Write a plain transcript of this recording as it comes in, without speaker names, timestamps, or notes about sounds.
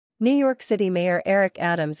New York City Mayor Eric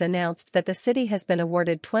Adams announced that the city has been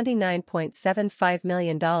awarded $29.75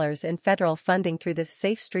 million in federal funding through the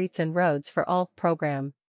Safe Streets and Roads for All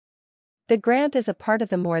program. The grant is a part of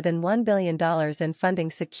the more than $1 billion in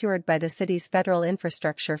funding secured by the city's Federal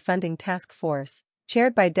Infrastructure Funding Task Force,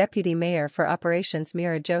 chaired by Deputy Mayor for Operations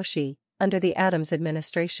Meera Joshi, under the Adams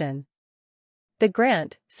administration. The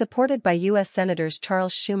grant, supported by U.S. Senators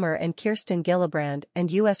Charles Schumer and Kirsten Gillibrand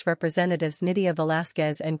and U.S. Representatives Nydia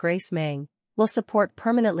Velázquez and Grace Meng, will support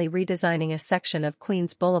permanently redesigning a section of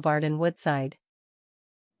Queens Boulevard in Woodside,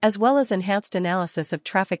 as well as enhanced analysis of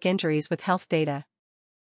traffic injuries with health data.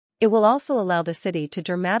 It will also allow the city to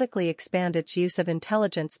dramatically expand its use of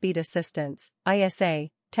Intelligent Speed Assistance (ISA)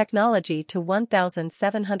 technology to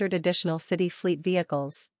 1,700 additional city fleet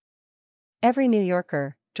vehicles. Every New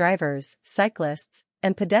Yorker, drivers, cyclists,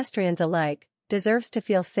 and pedestrians alike, deserves to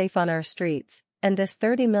feel safe on our streets, and this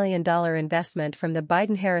 $30 million investment from the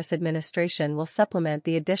Biden-Harris administration will supplement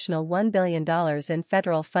the additional $1 billion in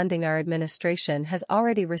federal funding our administration has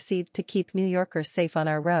already received to keep New Yorkers safe on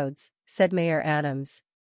our roads, said Mayor Adams.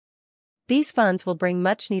 These funds will bring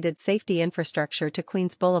much-needed safety infrastructure to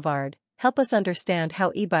Queens Boulevard, help us understand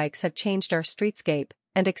how e-bikes have changed our streetscape,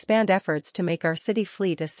 and expand efforts to make our city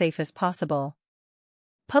fleet as safe as possible.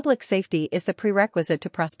 Public safety is the prerequisite to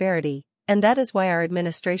prosperity, and that is why our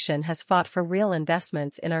administration has fought for real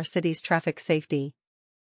investments in our city's traffic safety.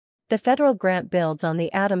 The federal grant builds on the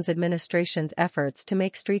Adams administration's efforts to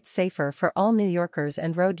make streets safer for all New Yorkers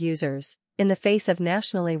and road users, in the face of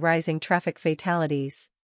nationally rising traffic fatalities.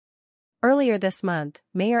 Earlier this month,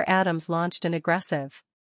 Mayor Adams launched an aggressive,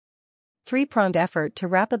 three-pronged effort to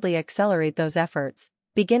rapidly accelerate those efforts,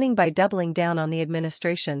 beginning by doubling down on the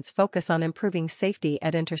administration's focus on improving safety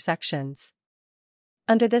at intersections.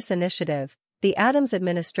 Under this initiative, the Adams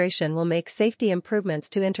administration will make safety improvements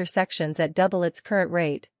to intersections at double its current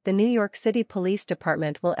rate. The New York City Police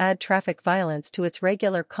Department will add traffic violence to its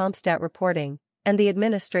regular CompStat reporting, and the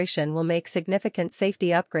administration will make significant safety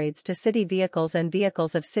upgrades to city vehicles and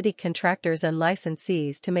vehicles of city contractors and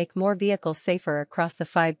licensees to make more vehicles safer across the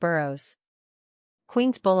 5 boroughs.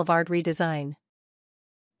 Queens Boulevard redesign.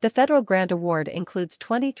 The federal grant award includes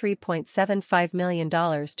 $23.75 million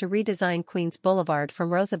to redesign Queens Boulevard from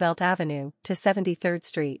Roosevelt Avenue to 73rd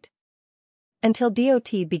Street. Until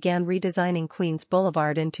DOT began redesigning Queens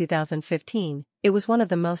Boulevard in 2015, it was one of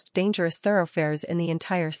the most dangerous thoroughfares in the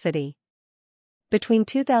entire city. Between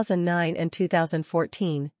 2009 and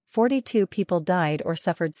 2014, 42 people died or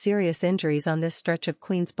suffered serious injuries on this stretch of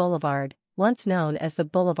Queens Boulevard, once known as the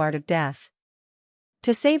Boulevard of Death.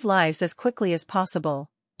 To save lives as quickly as possible,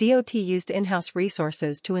 DOT used in-house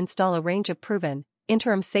resources to install a range of proven,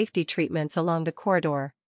 interim safety treatments along the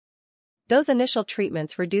corridor. Those initial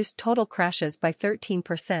treatments reduced total crashes by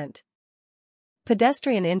 13%,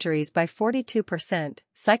 pedestrian injuries by 42%,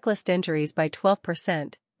 cyclist injuries by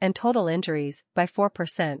 12%, and total injuries by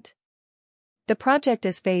 4%. The project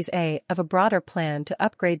is Phase A of a broader plan to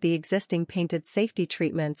upgrade the existing painted safety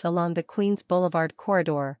treatments along the Queens Boulevard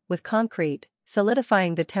corridor with concrete,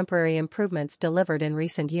 solidifying the temporary improvements delivered in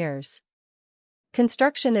recent years.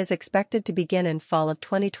 Construction is expected to begin in fall of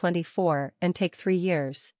 2024 and take 3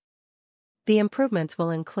 years. The improvements will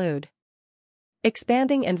include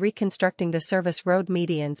expanding and reconstructing the service road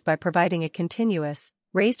medians by providing a continuous,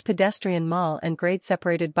 raised pedestrian mall and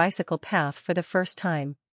grade-separated bicycle path for the first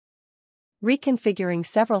time, reconfiguring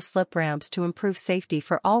several slip ramps to improve safety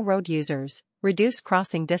for all road users, reduce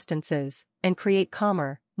crossing distances, and create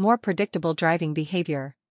calmer, more predictable driving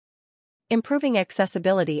behavior. Improving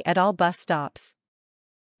accessibility at all bus stops.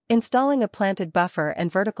 Installing a planted buffer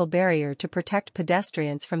and vertical barrier to protect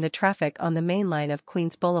pedestrians from the traffic on the main line of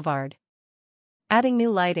Queens Boulevard. Adding new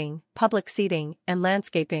lighting, public seating, and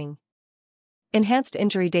landscaping. Enhanced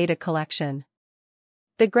injury data collection.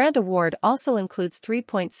 The grant award also includes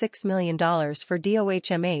 $3.6 million for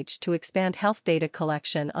DOHMH to expand health data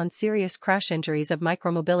collection on serious crash injuries of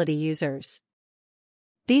micromobility users.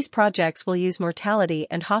 These projects will use mortality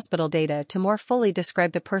and hospital data to more fully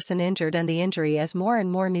describe the person injured and the injury as more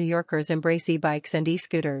and more New Yorkers embrace e-bikes and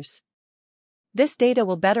e-scooters. This data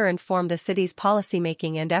will better inform the city's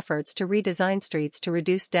policymaking and efforts to redesign streets to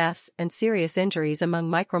reduce deaths and serious injuries among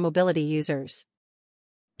micromobility users.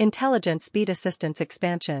 Intelligent Speed Assistance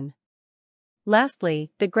expansion.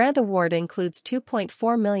 Lastly, the grant award includes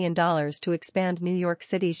 $2.4 million to expand New York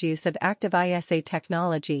City's use of active ISA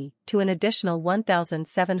technology to an additional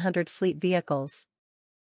 1,700 fleet vehicles.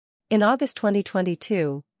 In August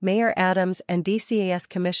 2022, Mayor Adams and DCAS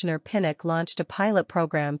Commissioner Pinnock launched a pilot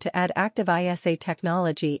program to add active ISA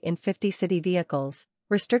technology in 50 city vehicles,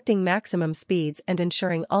 restricting maximum speeds and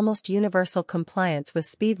ensuring almost universal compliance with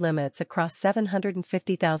speed limits across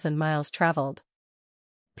 750,000 miles traveled.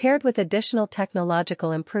 Paired with additional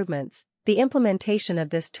technological improvements, the implementation of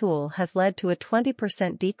this tool has led to a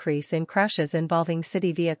 20% decrease in crashes involving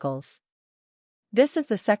city vehicles. This is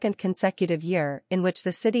the second consecutive year in which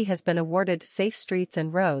the city has been awarded Safe Streets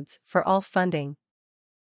and Roads for All funding.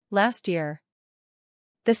 Last year,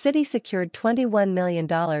 the city secured $21 million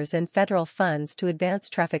in federal funds to advance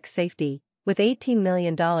traffic safety, with $18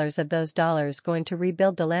 million of those dollars going to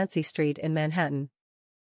rebuild Delancey Street in Manhattan.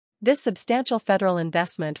 This substantial federal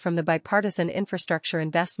investment from the Bipartisan Infrastructure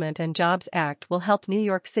Investment and Jobs Act will help New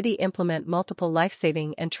York City implement multiple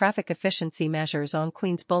life-saving and traffic efficiency measures on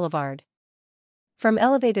Queens Boulevard. From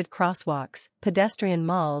elevated crosswalks, pedestrian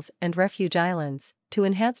malls and refuge islands, to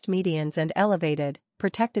enhanced medians and elevated,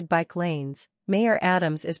 protected bike lanes, Mayor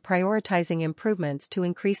Adams is prioritizing improvements to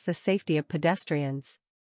increase the safety of pedestrians,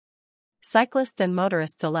 cyclists and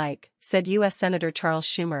motorists alike, said U.S. Senator Charles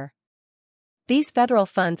Schumer. These federal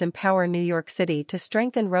funds empower New York City to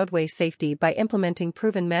strengthen roadway safety by implementing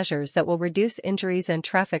proven measures that will reduce injuries and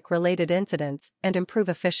traffic-related incidents and improve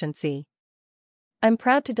efficiency. I'm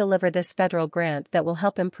proud to deliver this federal grant that will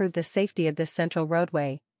help improve the safety of this central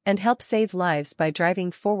roadway and help save lives by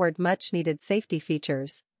driving forward much-needed safety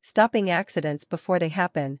features, stopping accidents before they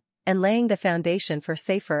happen, and laying the foundation for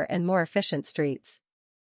safer and more efficient streets.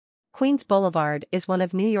 Queens Boulevard is one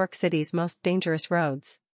of New York City's most dangerous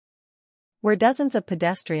roads, where dozens of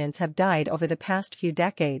pedestrians have died over the past few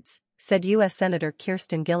decades, said U.S. Senator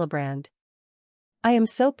Kirsten Gillibrand. I am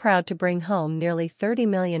so proud to bring home nearly $30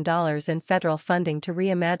 million in federal funding to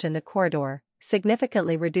reimagine the corridor,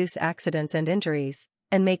 significantly reduce accidents and injuries,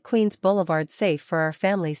 and make Queens Boulevard safe for our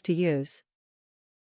families to use.